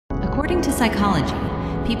According to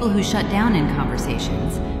psychology, people who shut down in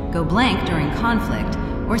conversations, go blank during conflict,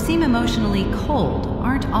 or seem emotionally cold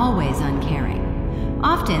aren't always uncaring.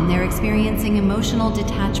 Often they're experiencing emotional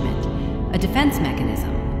detachment, a defense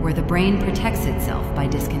mechanism where the brain protects itself by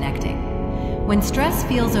disconnecting. When stress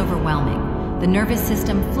feels overwhelming, the nervous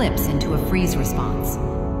system flips into a freeze response.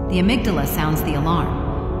 The amygdala sounds the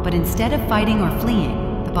alarm, but instead of fighting or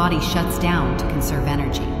fleeing, the body shuts down to conserve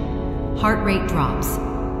energy. Heart rate drops,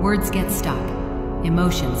 words get stuck,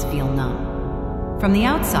 emotions feel numb. From the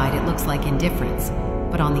outside, it looks like indifference,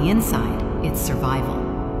 but on the inside, it's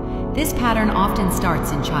survival. This pattern often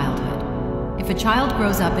starts in childhood. If a child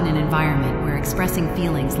grows up in an environment where expressing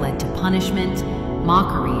feelings led to punishment,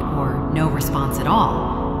 mockery, or no response at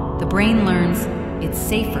all, the brain learns it's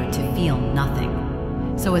safer to feel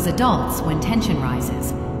nothing. So as adults, when tension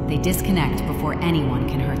rises, they disconnect before anyone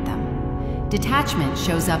can hurt them. Detachment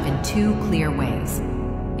shows up in two clear ways.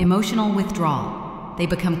 Emotional withdrawal. They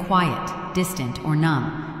become quiet, distant, or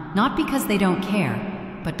numb, not because they don't care,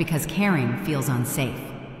 but because caring feels unsafe.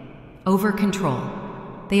 Over-control.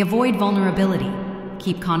 They avoid vulnerability,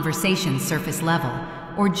 keep conversations surface level,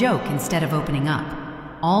 or joke instead of opening up,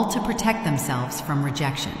 all to protect themselves from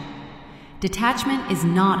rejection. Detachment is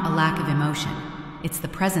not a lack of emotion, it's the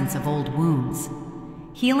presence of old wounds.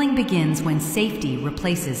 Healing begins when safety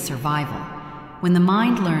replaces survival, when the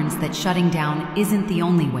mind learns that shutting down isn't the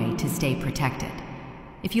only way to stay protected.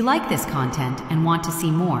 If you like this content and want to see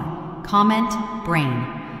more, comment, brain,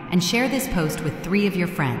 and share this post with 3 of your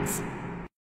friends.